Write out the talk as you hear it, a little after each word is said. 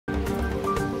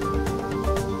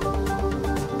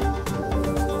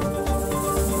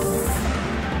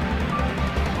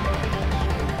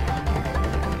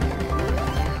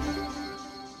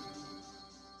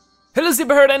Hello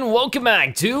Superherd and welcome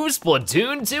back to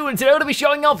Splatoon 2, and today we're gonna be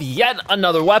showing off yet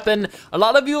another weapon. A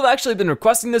lot of you have actually been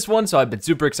requesting this one, so I've been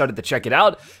super excited to check it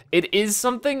out. It is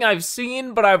something I've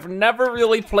seen, but I've never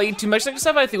really played too much,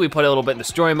 except I think we played a little bit in the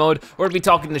story mode. We're gonna be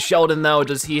talking to Sheldon though.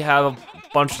 Does he have a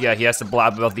bunch? Yeah, he has to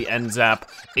blab about the end zap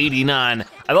 89.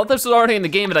 I thought this was already in the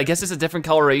game, but I guess it's a different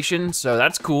coloration, so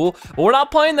that's cool. But we're not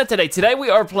playing that today. Today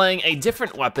we are playing a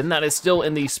different weapon that is still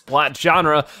in the Splat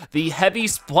genre, the heavy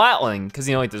Splatling, because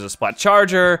you know, like there's a Splat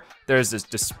Charger, there's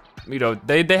this you know,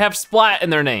 they have Splat in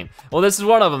their name. Well, this is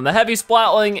one of them. The heavy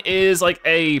Splatling is like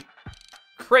a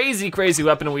crazy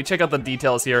weapon, and we check out the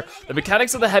details here. The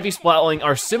mechanics of the heavy Splatling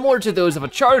are similar to those of a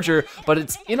Charger, but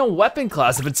it's in a weapon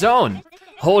class of its own.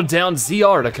 Hold down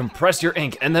ZR to compress your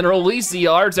ink, and then release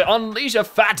ZR to unleash a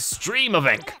fat stream of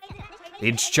ink.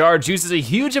 Each charge uses a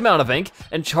huge amount of ink,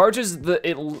 and charging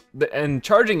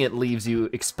it leaves you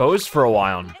exposed for a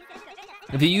while.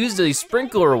 If you use a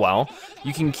sprinkler well,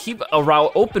 you can keep a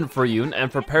route open for you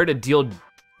and prepare to deal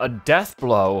a death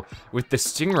blow with the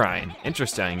stingray.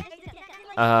 Interesting.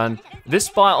 This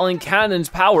Splatling cannon's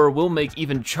power will make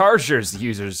even Chargers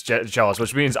users jealous,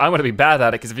 which means I'm gonna be bad at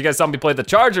it, because if you guys saw me play the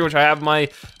Charger, which I have my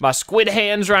squid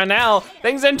hands right now,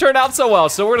 things didn't turn out so well.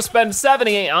 So we're gonna spend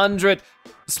 7,800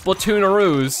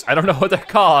 Splatoonaroos, I don't know what they're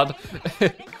called,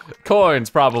 coins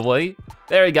probably.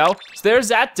 There we go, so there's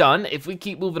that done. If we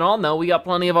keep moving on though, we got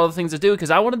plenty of other things to do,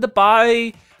 because I wanted to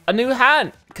buy a new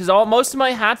hat, because most of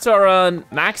my hats are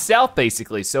maxed out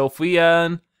basically. So if we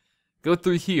go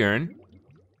through here,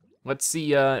 let's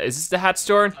see, is this the hat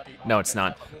store? No, it's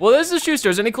not. Well, this is the shoe store.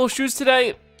 Is there any cool shoes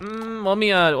today? Let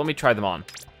me try them on.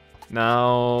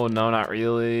 No, not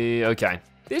really. Okay,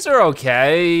 these are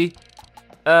okay,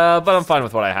 but I'm fine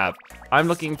with what I have. I'm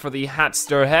looking for the hat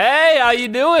store. Hey, how you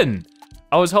doing?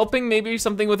 I was hoping maybe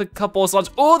something with a couple of slots.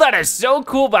 Oh, that is so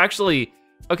cool, but actually,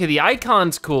 okay, the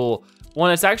icon's cool.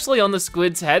 When it's actually on the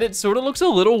squid's head, it sort of looks a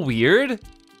little weird.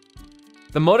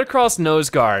 The motocross nose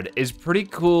guard is pretty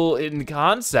cool in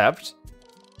concept.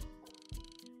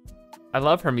 I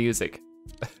love her music.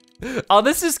 Oh,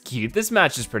 this is cute. This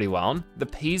matches pretty well. The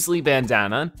paisley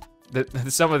bandana.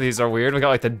 Some of these are weird. We got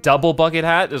like the double bucket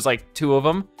hat. There's like 2 of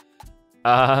them.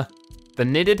 The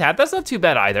knitted hat, that's not too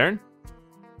bad either.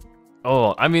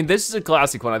 Oh, I mean, this is a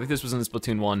classic one. I think this was in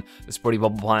Splatoon 1, the sporty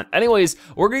bubble plant. Anyways,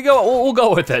 we're gonna go, we'll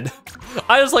go with it.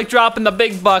 I just like dropping the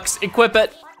big bucks, equip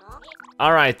it.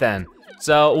 All right then.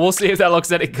 So we'll see if that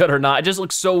looks any good or not. It just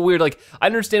looks so weird. Like, I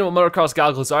understand what motocross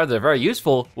goggles are. They're very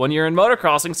useful when you're in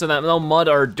motocrossing so that no mud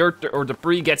or dirt or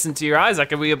debris gets into your eyes. That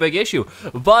could be a big issue.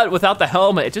 But without the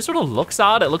helmet, it just sort of looks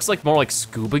odd. It looks like more like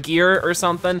scuba gear or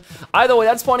something. Either way,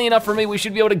 that's funny enough for me. We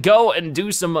should be able to go and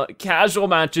do some casual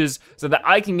matches so that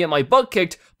I can get my butt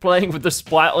kicked playing with the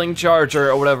Splatling Charger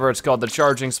or whatever it's called, the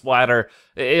charging splatter.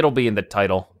 It'll be in the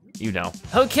title. You know.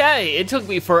 Okay, it took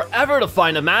me forever to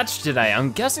find a match today.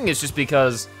 I'm guessing it's just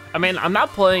because, I mean, I'm not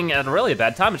playing at really a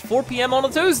bad time. It's 4 p.m. on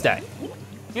a Tuesday.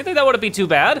 You think that wouldn't be too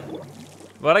bad?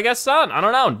 But I guess not, I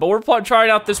don't know. But we're trying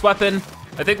out this weapon.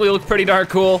 I think we look pretty darn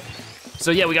cool.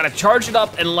 So yeah, we gotta charge it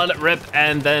up and let it rip,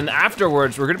 and then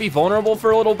afterwards, we're gonna be vulnerable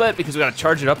for a little bit because we gotta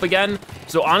charge it up again.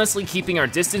 So honestly, keeping our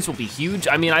distance will be huge.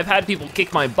 I mean, I've had people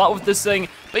kick my butt with this thing,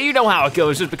 but you know how it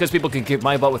goes. Just because people can kick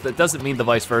my butt with it doesn't mean the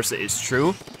vice versa is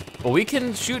true. But we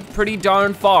can shoot pretty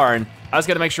darn far, and I just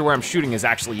gotta make sure where I'm shooting is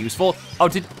actually useful. Oh,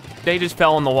 they just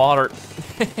fell in the water.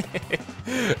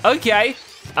 Okay,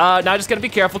 now I just gotta be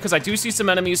careful because I do see some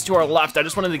enemies to our left. I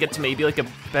just wanted to get to maybe like a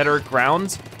better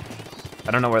ground. I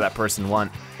don't know where that person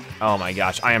went. Oh my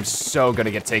gosh, I am so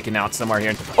gonna get taken out somewhere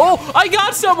here. Oh, I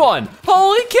got someone!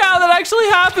 Holy cow, that actually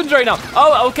happens right now.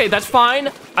 Oh, okay, that's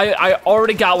fine. I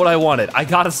already got what I wanted. I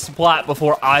got a splat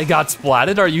before I got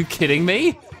splatted. Are you kidding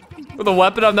me? With a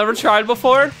weapon I've never tried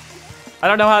before? I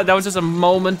don't know how, that was just a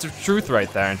moment of truth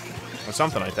right there. Or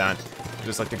something like that.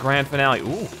 Just like the grand finale.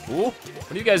 Ooh.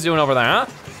 What are you guys doing over there, huh?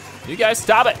 You guys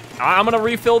stop it. I'm gonna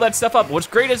refill that stuff up. What's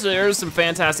great is there's some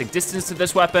fantastic distance to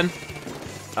this weapon.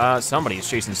 Somebody is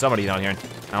chasing somebody down here.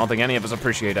 I don't think any of us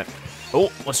appreciate it.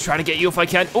 Oh, let's try to get you if I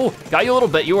can. Oh, got you a little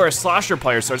bit. You are a slasher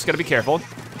player, so I just gotta be careful.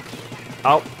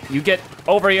 Oh, you get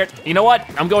over here. You know what?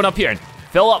 I'm going up here.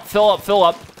 Fill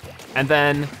up. And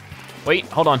then, wait,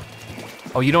 hold on.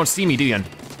 Oh, you don't see me, do you?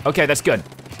 Okay, that's good.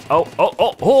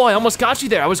 Oh, I almost got you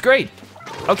there. I was great.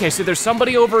 Okay, so there's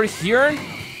somebody over here.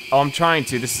 Oh, I'm trying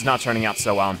to. This is not turning out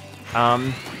so well.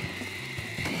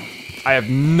 I have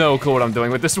no clue what I'm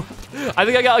doing with this one. I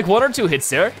think I got like 1 or 2 hits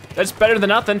there. That's better than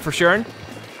nothing for sure.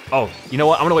 Oh, you know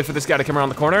what? I'm gonna wait for this guy to come around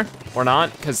the corner or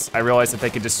not, because I realized that they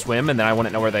could just swim and then I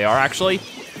wouldn't know where they are actually.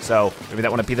 So maybe that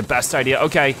wouldn't be the best idea.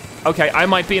 Okay, I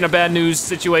might be in a bad news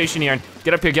situation here.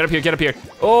 Get up here, get up here, get up here.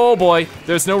 Oh boy,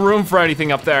 there's no room for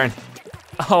anything up there.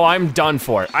 Oh, I'm done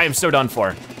for. I am so done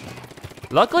for.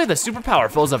 Luckily, the superpower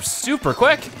fills up super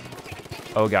quick.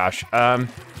 Oh gosh,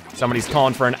 somebody's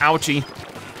calling for an ouchie.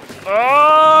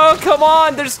 Oh, come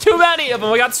on, there's too many of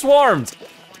them, we got swarmed.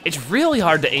 It's really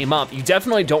hard to aim up. You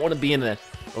definitely don't wanna be in a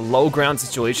low ground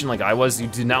situation like I was. You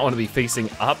do not wanna be facing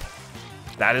up.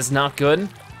 That is not good.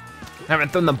 I haven't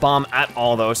thrown the bomb at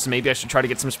all though, so maybe I should try to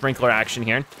get some sprinkler action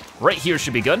here. Right here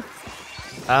should be good.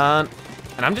 And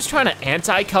I'm just trying to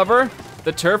anti-cover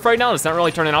the turf right now. It's not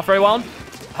really turning off very well.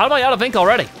 How am I out of ink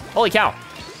already? Holy cow.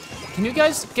 Can you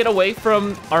guys get away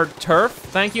from our turf?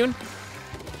 Thank you.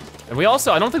 And we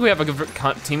also, I don't think we have a good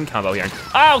team combo here.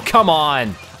 Oh, come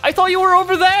on. I thought you were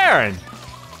over there.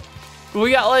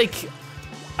 We got like,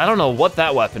 I don't know what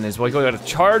that weapon is. We got a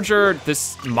charger,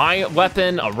 my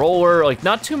weapon, a roller, like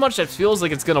not too much that feels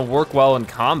like it's gonna work well in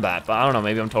combat, but I don't know,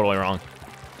 maybe I'm totally wrong.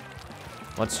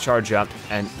 Let's charge up,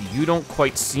 and you don't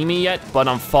quite see me yet, but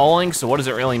I'm falling, so what does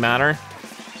it really matter?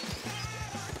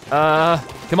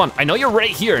 Come on, I know you're right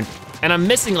here, and I'm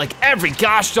missing like every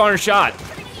gosh darn shot.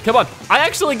 Come on, I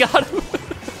actually got him.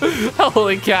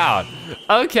 Holy cow.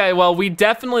 Okay, well, we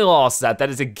definitely lost that. That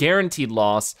is a guaranteed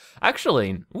loss.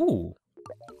 Actually, ooh.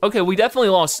 Okay, we definitely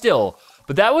lost still,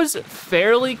 but that was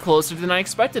fairly closer than I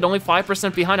expected, only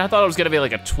 5% behind. I thought it was gonna be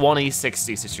like a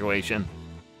 20-60 situation.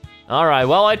 All right,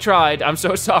 well, I tried. I'm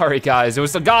so sorry, guys. It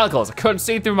was the goggles. I couldn't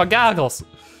see through my goggles.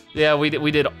 Yeah, we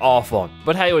did awful.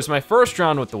 But hey, it was my first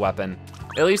round with the weapon.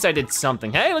 At least I did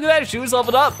something. Hey, look at that, shoes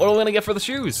leveled up. What are we gonna get for the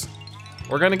shoes?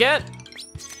 We're gonna get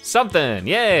something,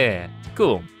 yeah,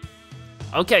 cool.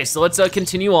 Okay, so let's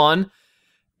continue on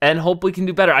and hope we can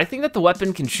do better. I think that the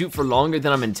weapon can shoot for longer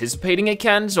than I'm anticipating it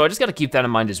can, so I just gotta keep that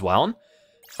in mind as well.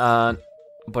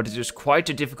 But it is quite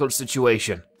a difficult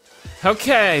situation.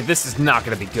 Okay, this is not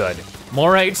gonna be good.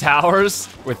 Moray Towers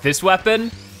with this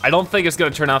weapon, I don't think it's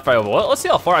gonna turn out very well. Let's see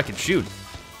how far I can shoot.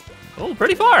 Oh,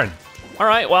 pretty far. All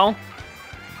right, well,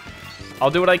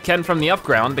 I'll do what I can from the up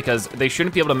ground because they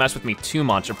shouldn't be able to mess with me too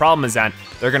much. The problem is that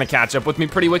they're gonna catch up with me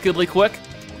pretty wickedly quick.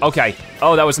 Okay,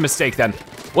 oh, that was a mistake then.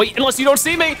 Wait, unless you don't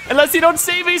see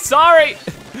me, sorry.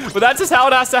 But that's just how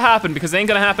it has to happen because it ain't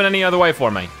gonna happen any other way for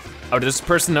me. Oh, does this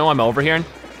person know I'm over here?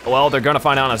 Well, they're gonna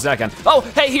find out in a second. Oh,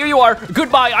 hey, here you are.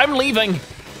 Goodbye, I'm leaving.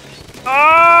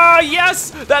 Ah, yes,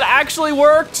 that actually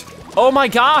worked. Oh my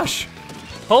gosh,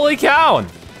 holy cow.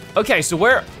 Okay, so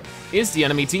where is the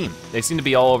enemy team? They seem to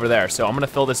be all over there, so I'm gonna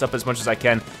fill this up as much as I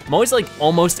can. I'm always like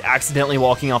almost accidentally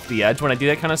walking off the edge when I do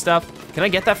that kind of stuff. Can I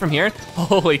get that from here?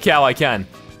 Holy cow, I can.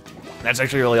 That's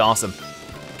actually really awesome.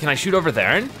 Can I shoot over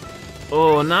there?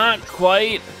 Oh, not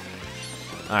quite.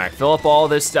 All right, fill up all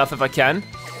this stuff if I can.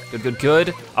 Good, good,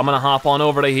 good. I'm gonna hop on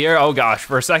over to here. Oh gosh,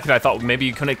 for a second I thought maybe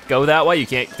you couldn't go that way. You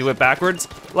can't do it backwards.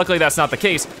 Luckily that's not the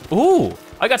case. Ooh,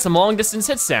 I got some long distance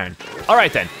hits there. All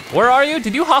right then, where are you?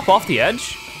 Did you hop off the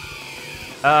edge?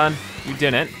 You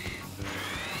didn't.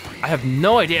 I have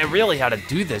no idea really how to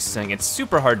do this thing. It's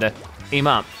super hard to aim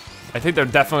up. I think they're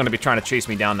definitely gonna be trying to chase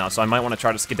me down now, so I might wanna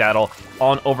try to skedaddle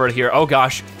on over to here. Oh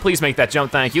gosh, please make that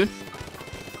jump, thank you.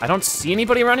 I don't see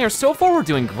anybody around here. So far, we're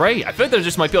doing great. I feel like there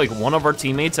just might be like one of our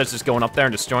teammates that's just going up there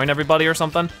and destroying everybody or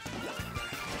something.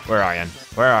 Where are you?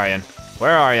 Where are you?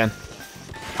 Where are you?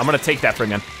 I'm gonna take that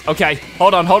from you. Okay,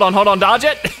 hold on, dodge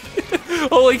it.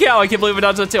 Holy cow, I can't believe we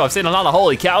dodged it too. I've seen a lot of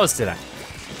holy cows today.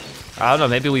 I don't know,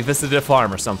 maybe we visited a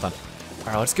farm or something. All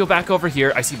right, let's go back over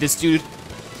here. I see this dude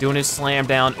doing his slam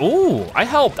down. Ooh, I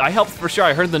helped for sure.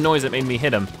 I heard the noise that made me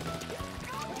hit him.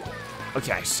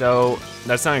 Okay, so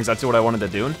that's not exactly what I wanted to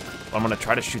do. I'm gonna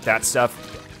try to shoot that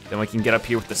stuff. Then we can get up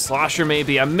here with the slosher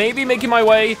maybe. I'm maybe making my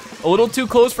way a little too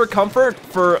close for comfort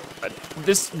for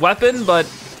this weapon,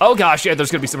 but oh gosh, yeah, there's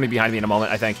gonna be somebody behind me in a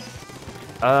moment, I think.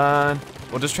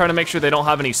 We'll just try to make sure they don't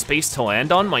have any space to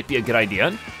land on, might be a good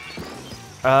idea.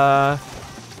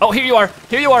 Oh, here you are,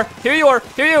 here you are, here you are,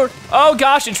 here you are. Oh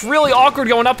gosh, it's really awkward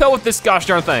going uphill with this gosh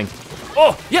darn thing.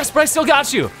 Oh, yes, but I still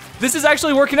got you. This is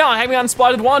actually working out. I haven't gotten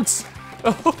spotted once.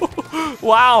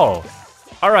 Wow.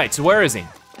 All right, so where is he?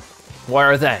 Where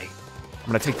are they? I'm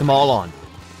gonna take them all on.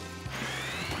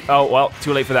 Oh, well,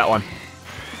 too late for that one.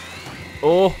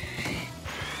 Oh,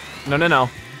 no, no, no.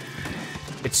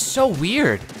 It's so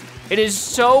weird. It is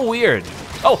so weird.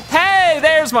 Oh, hey,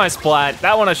 there's my splat.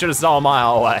 That one I should have saw a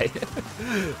mile away.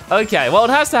 Okay, well, it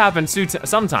has to happen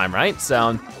sometime, right?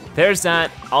 So there's that.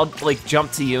 I'll like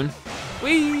jump to you.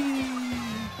 Whee!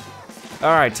 All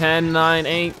right, 10, 9,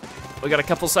 8. We got a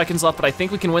couple seconds left, but I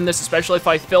think we can win this, especially if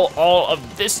I fill all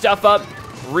of this stuff up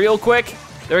real quick.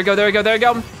 There we go, there we go, there we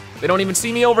go. They don't even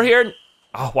see me over here.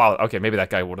 Oh, wow, okay, maybe that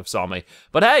guy would have saw me.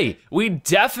 But hey, we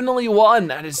definitely won.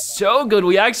 That is so good.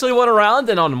 We actually won a round,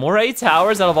 and on Moray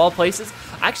Towers, out of all places,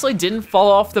 I actually didn't fall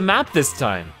off the map this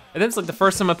time. And it's like the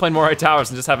first time I played Moray Towers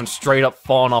and just haven't straight up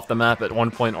fallen off the map at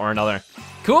one point or another.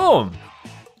 Cool.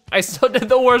 I still did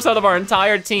the worst out of our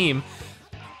entire team,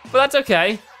 but that's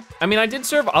okay. I mean, I did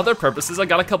serve other purposes. I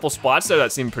got a couple spots there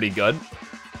that seemed pretty good.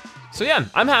 So yeah,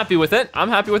 I'm happy with it. I'm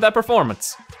happy with that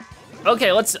performance.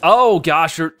 Okay, let's, oh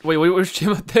gosh,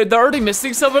 wait, they're already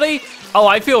missing somebody? Oh,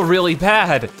 I feel really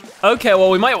bad. Okay, well,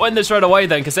 we might win this right away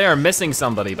then, because they are missing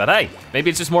somebody, but hey,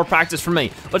 maybe it's just more practice for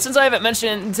me. But since I haven't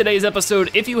mentioned in today's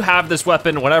episode, if you have this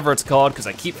weapon, whatever it's called, because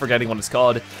I keep forgetting what it's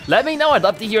called, let me know. I'd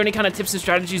love to hear any kind of tips and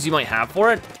strategies you might have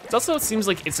for it. It also seems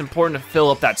like it's important to fill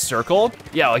up that circle.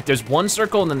 Yeah, like there's one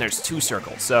circle and then there's two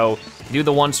circles. So you do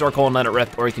the one circle and let it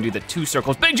rip, or you can do the two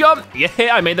circles. Big jump, yeah,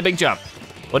 I made the big jump.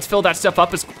 Let's fill that stuff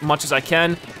up as much as I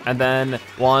can. And then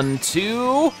 1,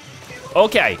 2,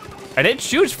 okay. And it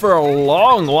shoots for a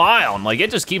long while, and like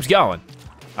it just keeps going.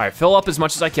 All right, fill up as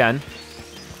much as I can.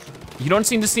 You don't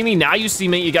seem to see me, now you see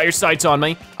me, you got your sights on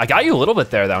me. I got you a little bit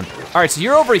there though. All right, so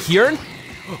you're over here.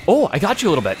 Oh, I got you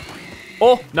a little bit.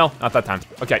 Oh, no, not that time.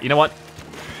 Okay, you know what?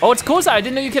 Oh, it's cool, I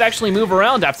didn't know you could actually move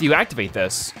around after you activate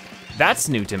this. That's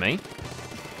new to me.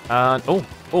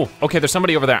 Oh, okay, there's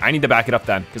somebody over there. I need to back it up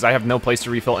then, because I have no place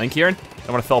to refill ink here.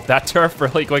 I wanna fill up that turf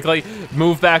really quickly.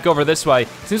 Move back over this way.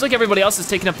 Seems like everybody else is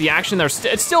taking up the action.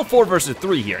 It's still 4 versus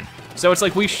 3 here. So it's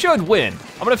like we should win.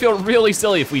 I'm gonna feel really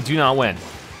silly if we do not win.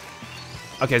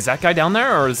 Okay, is that guy down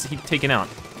there, or is he taken out?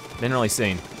 Didn't really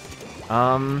see.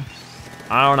 I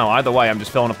don't know, either way, I'm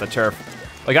just filling up the turf.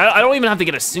 Like, I don't even have to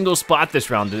get a single spot this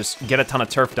round to just get a ton of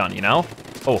turf done, you know?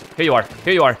 Oh, here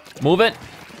you are, move it.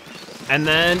 And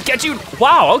then get you,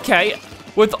 wow, okay.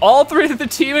 With all 3 of the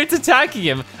teammates attacking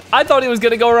him, I thought he was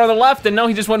gonna go around the left, and no,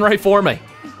 he just went right for me.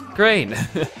 Great,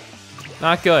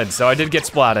 not good. So I did get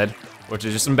splatted, which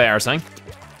is just embarrassing.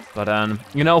 But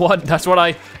you know what? That's what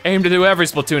I aim to do every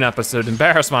Splatoon episode,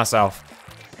 embarrass myself.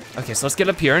 Okay, so let's get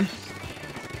up here.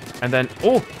 And then,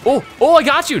 oh, I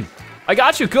got you.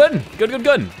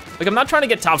 Good. Like, I'm not trying to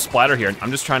get top splatter here.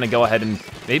 I'm just trying to go ahead and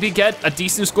maybe get a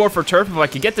decent score for turf. If I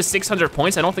could get to 600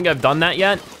 points, I don't think I've done that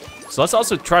yet. So let's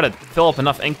also try to fill up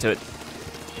enough ink to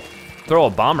throw a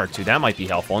bomb or two. That might be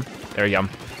helpful. There you go.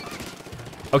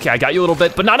 Okay, I got you a little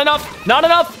bit, but not enough.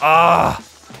 Ah,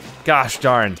 gosh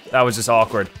darn, that was just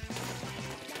awkward.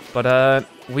 But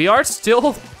we are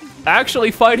still actually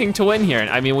fighting to win here.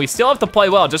 I mean, we still have to play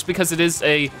well just because it is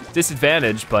a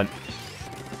disadvantage, but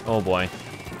oh boy.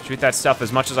 Shoot that stuff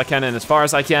as much as I can and as far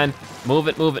as I can. Move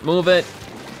it.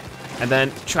 And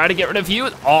then try to get rid of you,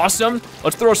 awesome.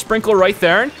 Let's throw a sprinkler right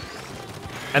there.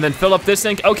 And then fill up this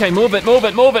ink. Okay, move it.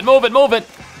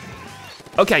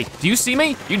 Okay, do you see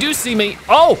me? You do see me.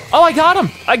 Oh, I got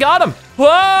him.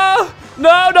 Whoa,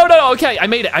 no, okay, I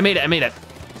made it.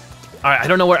 All right, I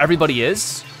don't know where everybody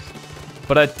is,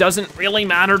 but it doesn't really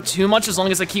matter too much as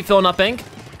long as I keep filling up ink.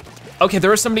 Okay,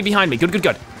 there is somebody behind me,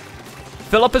 good.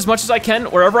 Fill up as much as I can,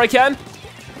 wherever I can.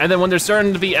 And then when there's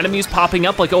starting to be enemies popping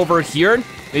up, like over here,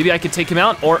 maybe I could take him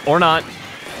out, or not.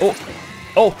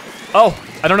 Oh,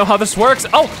 I don't know how this works.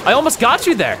 Oh, I almost got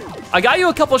you there. I got you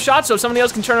a couple shots so if somebody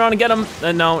else can turn around and get him.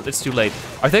 No, it's too late.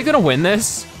 Are they gonna win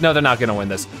this? No, they're not gonna win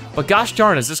this. But gosh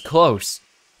darn, is this close?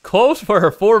 Close for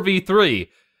a 4v3.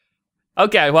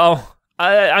 Okay, well,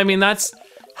 I mean, that's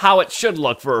how it should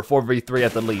look for a 4v3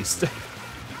 at the least.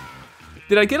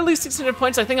 Did I get at least 600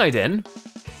 points? I think I did.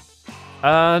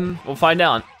 We'll find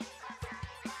out.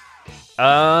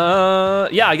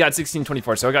 Yeah, I got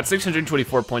 1624, so I got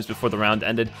 624 points before the round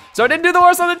ended. So I didn't do the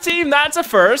worst on the team, that's a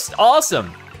first,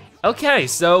 awesome. Okay,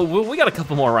 so we got a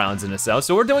couple more rounds in this though,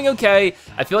 so we're doing okay.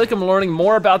 I feel like I'm learning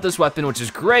more about this weapon, which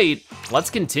is great. Let's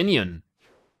continue.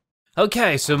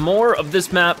 Okay, so more of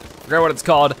this map, forget what it's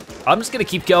called. I'm just gonna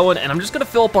keep going and I'm just gonna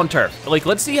fill up on turf. Like,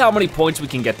 let's see how many points we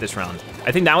can get this round.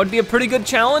 I think that would be a pretty good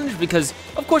challenge because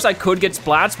of course I could get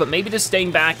splats, but maybe just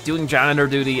staying back, doing janitor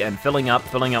duty and filling up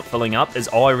is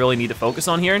all I really need to focus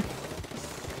on here.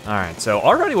 All right, so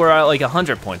already we're at like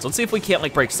 100 points. Let's see if we can't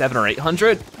like break 700 or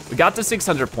 800. We got to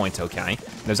 600 points, okay.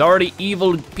 There's already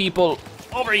evil people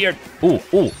over here. Ooh.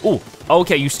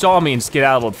 Okay, you saw me and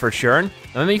skedaddled for sure.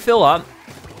 Let me fill up.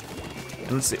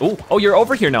 Let's see. Oh, you're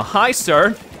over here now. Hi,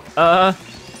 sir.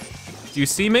 Do you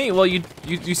see me? Well, you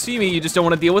see me. You just don't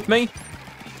want to deal with me.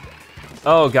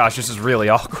 Oh gosh, this is really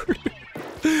awkward.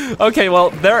 Okay,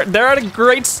 well, they're at a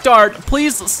great start.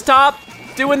 Please stop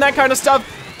doing that kind of stuff.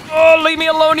 Oh, leave me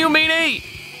alone, you meanie.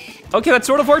 Okay, that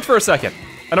sort of worked for a second.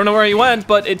 I don't know where he went,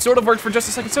 but it sort of worked for just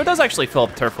a second. So it does actually fill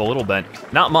up turf a little bit.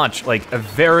 Not much, like a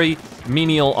very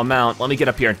menial amount. Let me get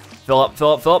up here. Fill up,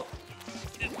 fill up, fill up.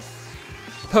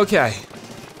 Okay,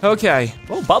 okay.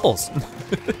 Oh, bubbles.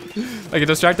 I get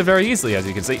distracted very easily, as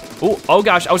you can see. Oh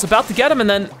gosh, I was about to get him and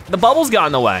then the bubbles got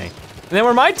in the way. And they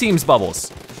were my team's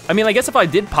bubbles. I mean, I guess if I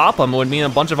did pop them, it would mean a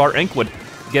bunch of our ink would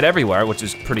get everywhere, which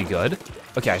is pretty good.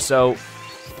 Okay, so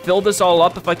fill this all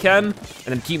up if I can, and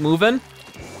then keep moving.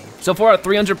 So far at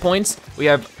 300 points, we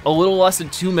have a little less than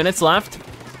 2 minutes left.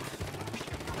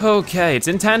 Okay, it's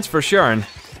intense for sure.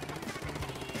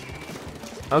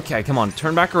 Okay, come on,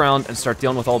 turn back around and start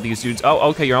dealing with all these dudes. Oh,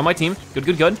 okay, you're on my team. Good,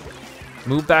 good, good.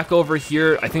 Move back over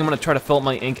here. I think I'm gonna try to fill up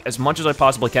my ink as much as I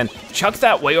possibly can. Chuck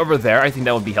that way over there. I think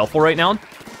that would be helpful right now.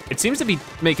 It seems to be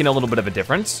making a little bit of a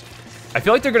difference. I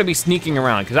feel like they're gonna be sneaking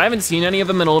around because I haven't seen any of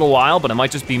them in a little while, but it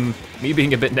might just be me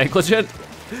being a bit negligent.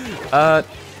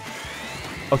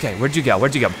 Okay, where'd you go?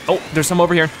 Where'd you go? Oh, there's some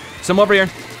over here. Some over here.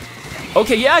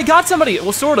 Okay, yeah, I got somebody.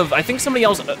 Well, sort of. I think somebody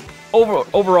else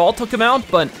overall took him out,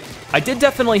 but I did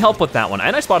definitely help with that one.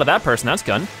 And I spotted that person, that's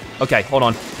good. Okay, hold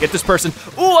on, get this person.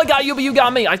 Ooh, I got you, but you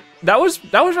got me. That was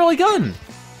really good.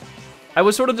 I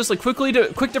was sort of just like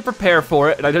quick to prepare for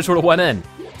it, and I just sort of went in.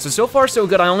 So far so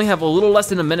good. I only have a little less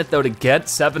than a minute though to get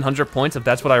 700 points if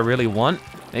that's what I really want.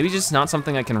 Maybe just not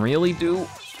something I can really do.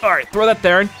 All right, throw that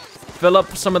there, fill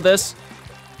up some of this.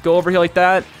 Go over here like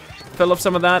that, fill up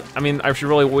some of that. I mean, I should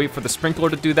really wait for the sprinkler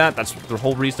to do that. That's the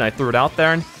whole reason I threw it out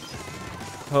there.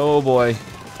 Oh boy.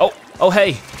 Oh,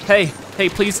 hey,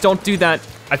 please don't do that.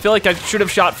 I feel like I should have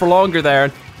shot for longer there.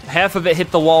 Half of it hit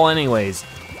the wall anyways.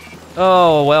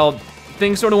 Oh, well,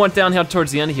 things sort of went downhill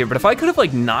towards the end here, but if I could have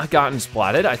like not gotten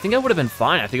splatted, I think I would have been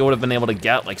fine. I think I would have been able to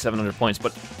get like 700 points,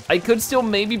 but I could still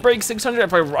maybe break 600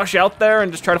 if I rush out there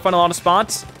and just try to find a lot of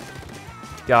spots.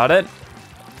 Got it.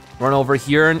 Run over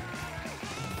here and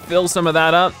fill some of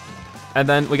that up. And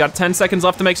then we got 10 seconds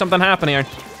left to make something happen here.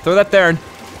 Throw that there, and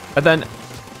then,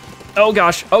 oh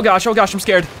gosh, I'm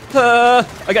scared. I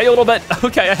got you a little bit.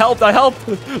 Okay, I helped.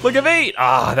 Look at me.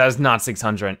 Ah, that is not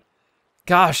 600.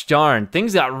 Gosh darn,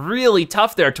 things got really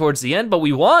tough there towards the end, but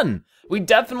we won. We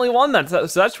definitely won that, so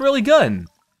that's really good.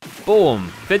 Boom,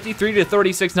 53 to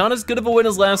 36. Not as good of a win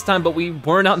as last time, but we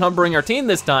weren't outnumbering our team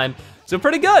this time, so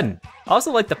pretty good. I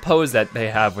also like the pose that they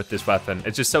have with this weapon.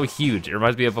 It's just so huge. It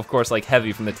reminds me of course, like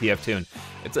Heavy from the TF Toon.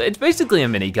 It's basically a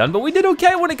minigun, but we did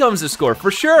okay when it comes to score,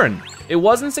 for sure. It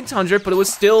wasn't 600, but it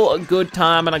was still a good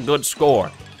time and a good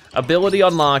score. Ability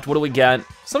unlocked, what do we get?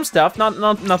 Some stuff,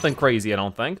 nothing crazy, I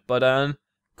don't think, but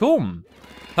cool.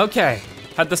 Okay,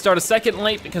 had to start a second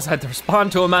late because I had to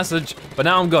respond to a message, but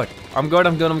now I'm good. I'm good.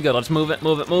 Let's move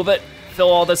it. Fill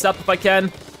all this up if I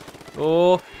can.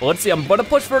 Oh, well, let's see, I'm gonna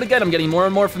push for it again. I'm getting more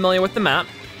and more familiar with the map,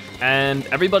 and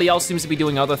everybody else seems to be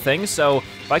doing other things, so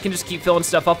if I can just keep filling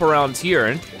stuff up around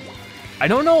here. I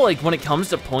don't know, like, when it comes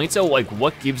to points, though, like,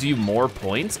 what gives you more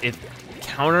points? If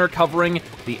counter covering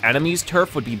the enemy's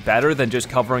turf would be better than just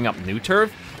covering up new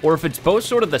turf, or if it's both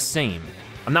sort of the same.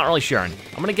 I'm not really sure. I'm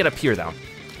gonna get up here, though,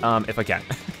 if I can.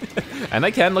 And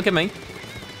I can, look at me.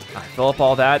 I fill up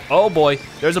all that. Oh boy,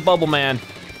 there's a bubble man.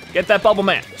 Get that bubble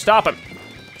man, stop him.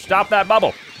 Stop that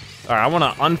bubble. All right, I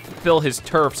wanna unfill his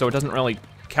turf so it doesn't really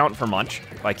count for much,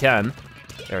 if I can.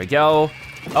 There we go.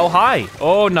 Oh, hi.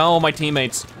 Oh no, my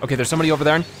teammates. Okay, there's somebody over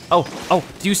there. Oh,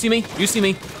 do you see me? You see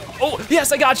me? Oh,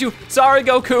 yes, I got you. Sorry,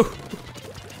 Goku.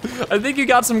 I think you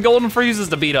got some golden freezes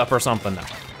to beat up or something.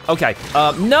 Okay,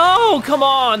 no, come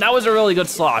on. That was a really good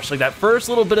slosh. Like that first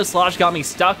little bit of slosh got me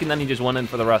stuck and then he just went in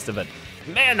for the rest of it.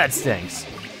 Man, that stinks.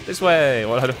 This way.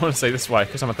 Well, I don't wanna say this way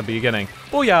because I'm at the beginning.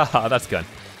 Oh yeah, that's good.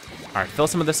 All right, fill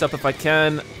some of this up if I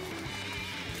can.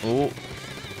 Oh,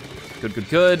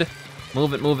 good.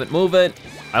 Move it.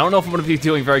 I don't know if I'm gonna be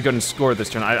doing very good in score this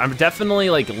turn. I'm definitely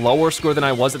like lower score than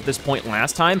I was at this point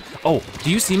last time. Oh,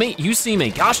 do you see me? You see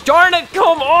me. Gosh darn it,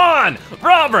 come on!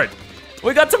 Robert,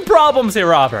 we got some problems here,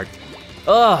 Robert.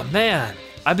 Oh man,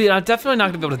 I mean, I'm definitely not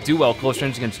gonna be able to do well close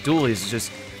range against dualies. It's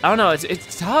just, I don't know,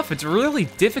 it's tough. It's a really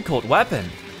difficult weapon.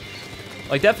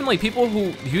 Like definitely people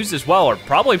who use this well are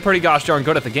probably pretty gosh darn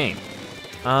good at the game.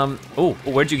 Oh,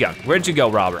 where'd you go? Where'd you go,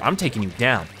 Robert? I'm taking you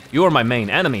down. You are my main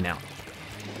enemy now.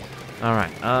 All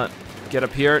right, get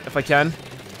up here if I can.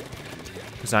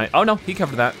 Oh no, he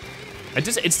covered that.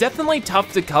 It's definitely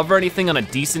tough to cover anything on a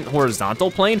decent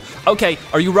horizontal plane. Okay,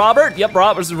 are you Robert? Yep,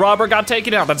 Robert got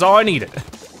taken out. That's all I needed.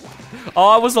 All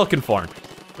I was looking for.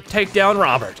 Take down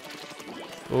Robert.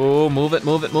 Oh, move it.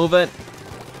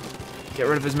 Get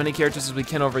rid of as many characters as we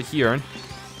can over here.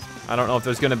 I don't know if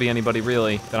there's gonna be anybody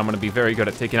really that I'm gonna be very good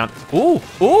at taking out. Ooh,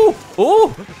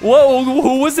 whoa,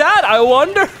 who was that? I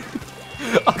wonder.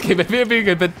 Okay, maybe I'm being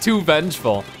a bit too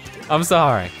vengeful. I'm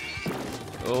sorry.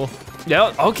 Oh,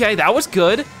 yeah, okay, that was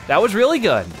good. That was really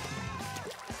good.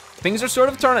 things are sort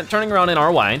of turning around in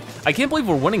our way. I can't believe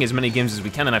we're winning as many games as we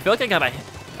can, and I feel like I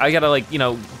gotta like, you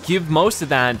know, give most of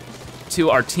that to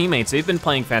our teammates. They've been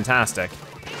playing fantastic.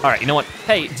 All right, you know what?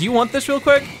 Hey, do you want this real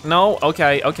quick? No,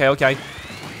 okay.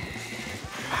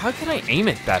 How can I aim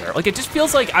it better? Like, it just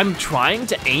feels like I'm trying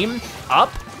to aim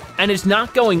up and it's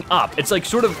not going up. It's like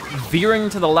sort of veering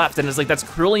to the left, and it's like, that's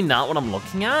clearly not what I'm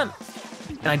looking at.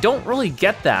 And I don't really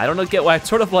get that. I don't get why it's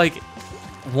sort of like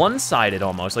one-sided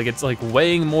almost. Like, it's like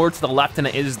weighing more to the left than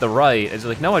it is the right. It's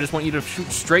like, no, I just want you to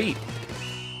shoot straight.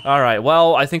 All right,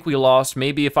 well, I think we lost.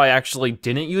 Maybe if I actually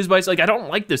didn't use my, like, I don't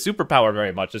like the superpower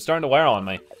very much. It's starting to wear on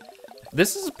me.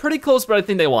 This is pretty close, but I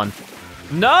think they won.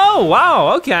 No,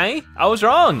 wow, okay. I was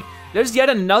wrong. There's yet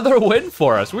another win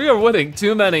for us. We are winning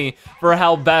too many for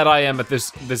how bad I am at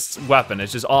this weapon.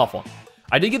 It's just awful.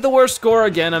 I did get the worst score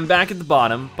again. I'm back at the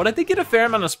bottom, but I did get a fair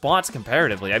amount of splats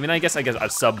comparatively. I mean, I guess a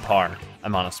subpar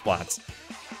amount of splats.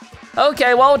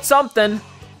 Okay, well, it's something.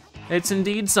 It's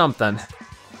indeed something.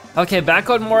 Okay, back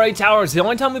on Moray Towers. The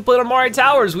only time we played on Moray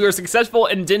Towers, we were successful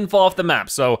and didn't fall off the map.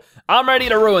 So I'm ready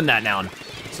to ruin that now.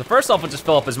 So first off, we'll just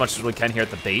fill up as much as we can here at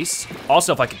the base.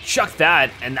 Also, if I could chuck that,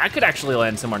 and that could actually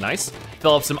land somewhere nice,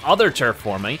 fill up some other turf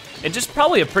for me, and just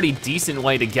probably a pretty decent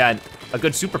way to get a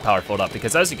good superpower filled up,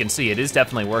 because as you can see, it is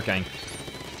definitely working.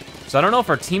 So I don't know if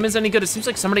our team is any good. It seems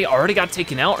like somebody already got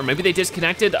taken out, or maybe they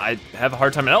disconnected. I have a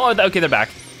hard time. Oh, okay, they're back.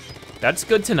 That's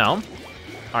good to know. All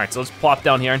right, so let's plop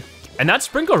down here. And that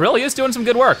sprinkle really is doing some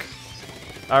good work.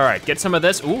 All right, get some of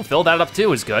this. Ooh, fill that up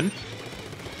too is good.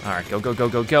 All right,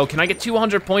 go. Can I get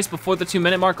 200 points before the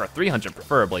 2-minute mark, or 300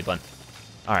 preferably, but.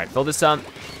 All right, fill this up.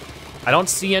 I don't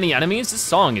see any enemies. This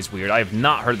song is weird. I have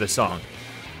not heard this song.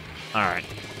 All right,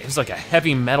 it's like a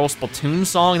heavy metal Splatoon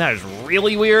song. That is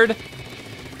really weird.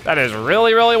 That is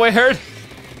really, really weird.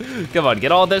 Come on,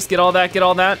 get all this, get all that, get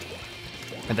all that.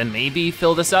 And then maybe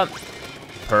fill this up.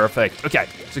 Perfect, okay.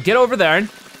 So get over there,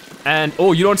 and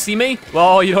oh, you don't see me?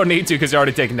 Well, you don't need to, because you're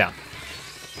already taken down.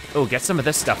 Oh, get some of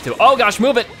this stuff too. Oh gosh,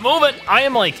 move it, move it. I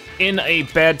am like in a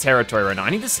bad territory right now. I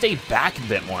need to stay back a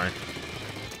bit more.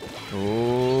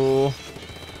 Oh.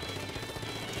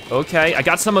 Okay, I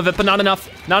got some of it, but not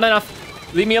enough, not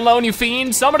enough. Leave me alone, you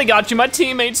fiend. Somebody got you, my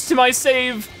teammates, to my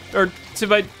save, or to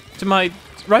my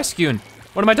rescue.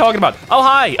 What am I talking about? Oh,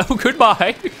 hi, oh,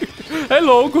 goodbye.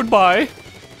 Hello, goodbye.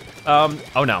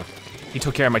 Oh no, he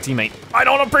took care of my teammate. I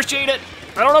don't appreciate it.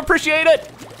 I don't appreciate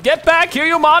it. Get back here,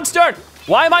 you monster.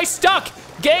 Why am I stuck?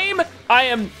 Game,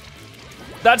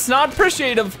 that's not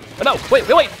appreciative. No,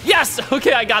 wait, yes,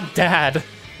 okay, I got dad.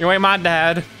 You ain't my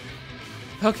dad.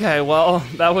 Okay, well,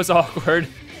 that was awkward.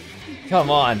 Come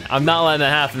on, I'm not letting it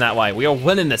happen that way. We are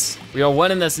winning this. We are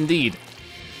winning this indeed.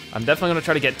 I'm definitely gonna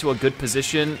try to get to a good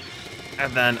position.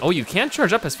 And then, oh, you can't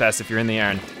charge up as fast if you're in the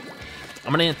air.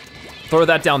 I'm gonna throw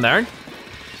that down there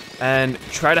and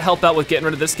try to help out with getting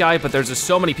rid of this guy, but there's just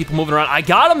so many people moving around. I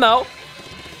got him though.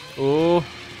 Ooh.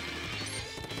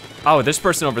 Oh, this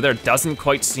person over there doesn't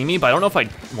quite see me, but I don't know if I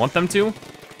want them to.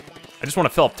 I just want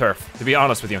to fill up turf, to be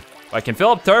honest with you. If I can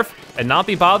fill up turf and not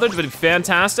be bothered, it'd be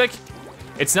fantastic.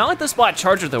 It's not like the Splat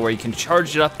Charger though, where you can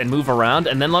charge it up and move around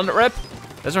and then let it rip.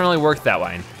 Doesn't really work that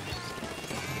way.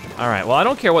 All right, well, I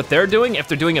don't care what they're doing if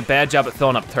they're doing a bad job at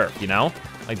filling up turf, you know?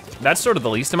 Like, that's sort of the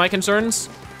least of my concerns.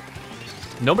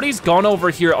 Nobody's gone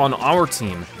over here on our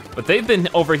team, but they've been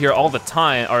over here all the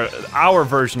time, or our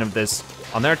version of this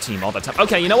on their team all the time.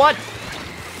 Okay, you know what?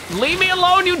 Leave me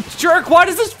alone, you jerk. Why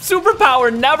does this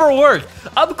superpower never work?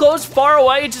 Up close, far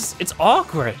away, it's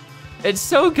awkward. It's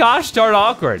so gosh darn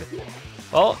awkward.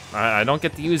 Well, I don't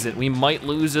get to use it. We might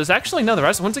lose this. Actually, no,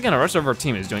 once again, the rest of our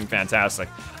team is doing fantastic.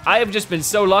 I have just been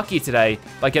so lucky today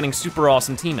by getting super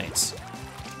awesome teammates.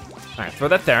 All right, throw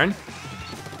that there. And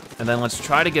then let's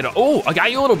try to get, oh, I got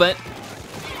you a little bit.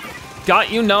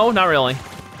 Got you, no, not really.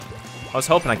 I was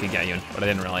hoping I could get you, but I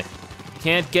didn't really.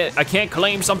 I can't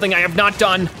claim something I have not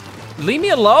done. Leave me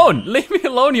alone,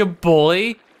 you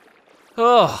bully.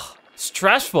 Ugh,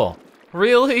 stressful.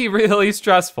 Really, really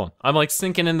stressful. I'm like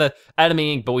sinking in the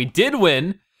enemy ink, but we did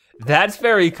win. That's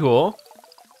very cool.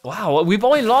 Wow, we've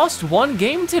only lost one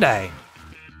game today.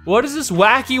 What is this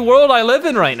wacky world I live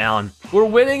in right now? We're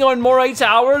winning on Moray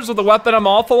Towers with a weapon I'm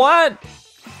awful at.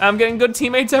 I'm getting good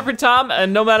teammates every time,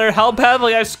 and no matter how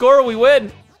badly I score, we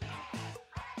win.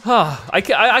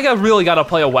 I really gotta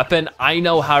play a weapon I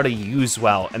know how to use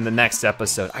well in the next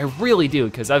episode. I really do,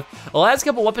 because the last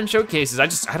couple weapon showcases,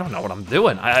 I don't know what I'm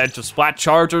doing. I just Splat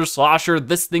Charger, Slosher,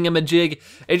 this thingamajig.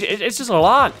 It's just a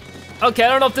lot. Okay, I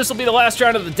don't know if this will be the last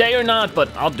round of the day or not,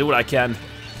 but I'll do what I can.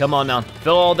 Come on now,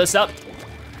 fill all this up.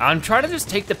 I'm trying to just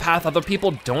take the path other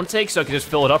people don't take so I can just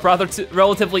fill it up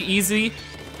relatively easy.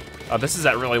 This is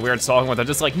that really weird song where they're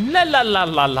just like, la la la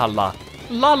la la la,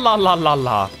 la la la la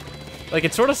la. Like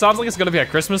it sort of sounds like it's gonna be a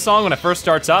Christmas song when it first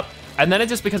starts up, and then it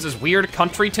just becomes this weird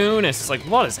country tune. It's just like,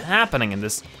 what is happening in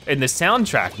this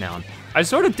soundtrack now? I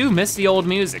sort of do miss the old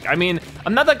music. I mean,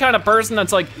 I'm not that kind of person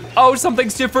that's like, oh,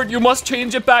 something's different, you must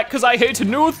change it back because I hate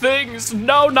new things.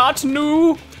 No, not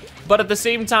new. But at the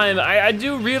same time, I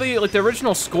do really, like the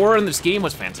original score in this game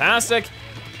was fantastic.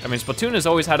 I mean, Splatoon has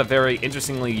always had a very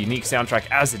interestingly unique soundtrack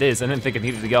as it is. I didn't think it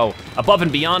needed to go above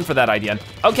and beyond for that idea.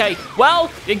 Okay, well,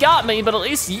 you got me, but at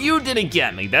least you didn't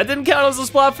get me. That didn't count as a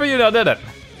splat for you now, did it?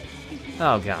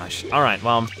 Oh gosh, all right,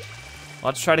 well,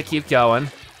 let's try to keep going.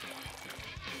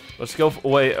 Let's go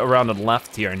way around to the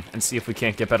left here and see if we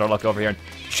can't get better luck over here. And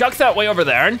chuck that way over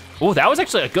there. Oh, that was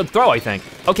actually a good throw, I think.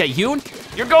 Okay, you're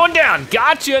going down,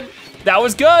 gotcha. That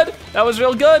was good, that was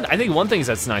real good. I think one thing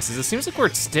that's nice is it seems like we're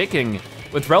sticking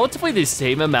with relatively the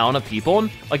same amount of people.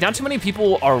 Like not too many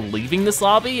people are leaving this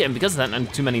lobby, and because of that,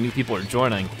 not too many new people are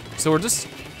joining. So we're just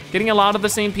getting a lot of the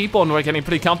same people, and we're getting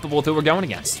pretty comfortable with who we're going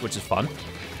against, which is fun.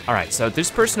 All right, so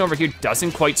this person over here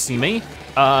doesn't quite see me.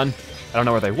 I don't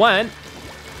know where they went.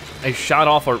 They shot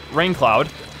off a rain cloud.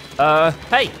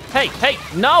 Hey,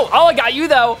 no! Oh, I got you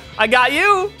though. I got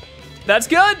you. That's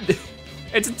good.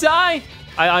 It's a tie.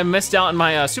 I missed out on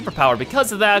my superpower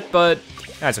because of that, but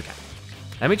that's okay.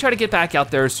 Let me try to get back out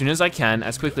there as soon as I can,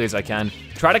 as quickly as I can.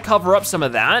 Try to cover up some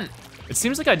of that. It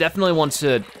seems like I definitely want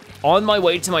to, on my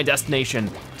way to my destination,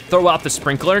 throw out the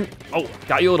sprinkler. Oh,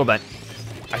 got you a little bit.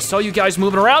 I saw you guys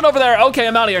moving around over there. Okay,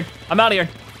 I'm out of here. I'm out of here.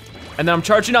 And then I'm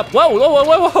charging up. Whoa, whoa, whoa,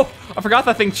 whoa, whoa. I forgot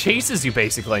that thing chases you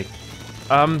basically.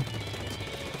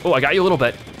 Oh, I got you a little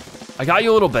bit. I got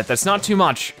you a little bit. That's not too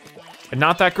much. And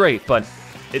not that great, but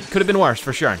it could have been worse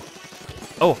for sure.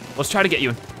 Oh, let's try to get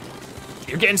you.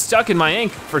 You're getting stuck in my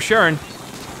ink for sure.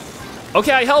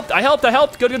 Okay, I helped.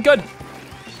 Good.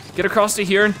 Get across to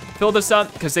here and fill this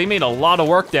up because they made a lot of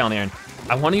work down there.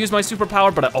 I want to use my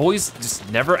superpower, but it always just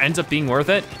never ends up being worth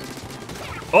it.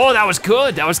 Oh, that was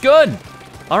good.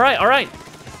 All right.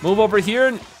 Move over here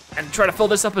and try to fill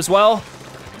this up as well.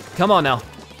 Come on now,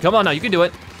 you can do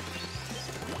it.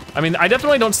 I mean, I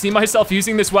definitely don't see myself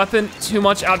using this weapon too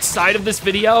much outside of this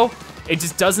video. It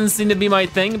just doesn't seem to be my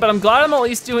thing, but I'm glad I'm at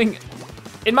least doing,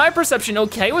 in my perception,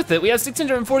 okay with it. We have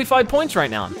 645 points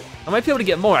right now. I might be able to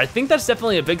get more. I think that's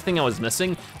definitely a big thing I was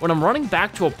missing. When I'm running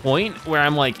back to a point where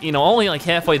I'm like, only like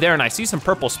halfway there and I see some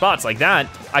purple spots like that,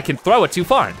 I can throw it too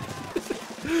far.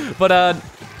 But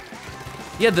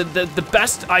yeah, the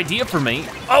best idea for me,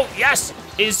 oh yes,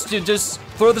 is to just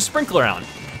throw the sprinkler out.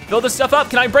 Fill this stuff up.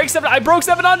 Can I break 700? I broke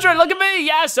 700, look at me,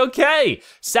 yes, okay.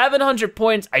 700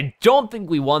 points, I don't think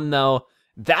we won though.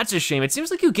 That's a shame. It seems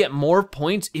like you get more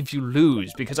points if you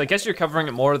lose, because I guess you're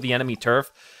covering more of the enemy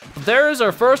turf. There's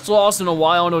our first loss in a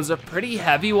while, and it was a pretty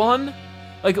heavy one.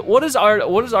 Like, what is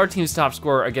our team's top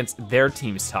score against their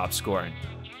team's top score?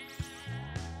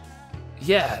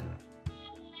 Yeah.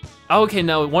 Okay,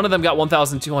 no, one of them got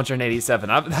 1,287.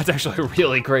 That's actually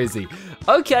really crazy.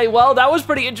 Okay, well, that was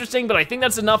pretty interesting, but I think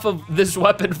that's enough of this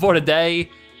weapon for today.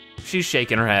 She's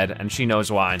shaking her head, and she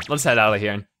knows why. Let's head out of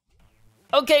here.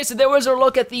 Okay, so there was a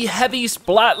look at the heavy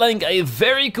Splatling, a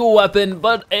very cool weapon,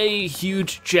 but a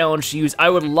huge challenge to use. I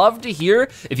would love to hear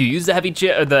if you use the heavy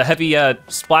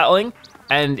Splatling,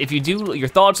 and if you do, your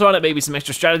thoughts on it, maybe some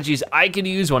extra strategies I could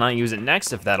use when I use it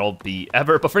next, if that'll be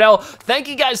ever. But for now, thank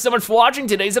you guys so much for watching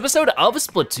today's episode of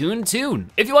Splatoon 2.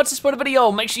 If you want to support the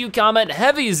video, make sure you comment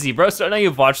Heavy Zebra so I know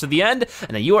you've watched to the end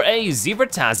and that you are a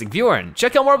Zebratastic viewer. And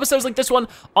check out more episodes like this one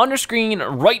on your screen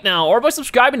right now, or by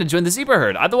subscribing to join the Zebra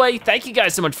Herd. Either way, thank you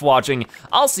guys so much for watching.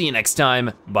 I'll see you next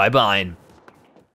time. Bye-bye.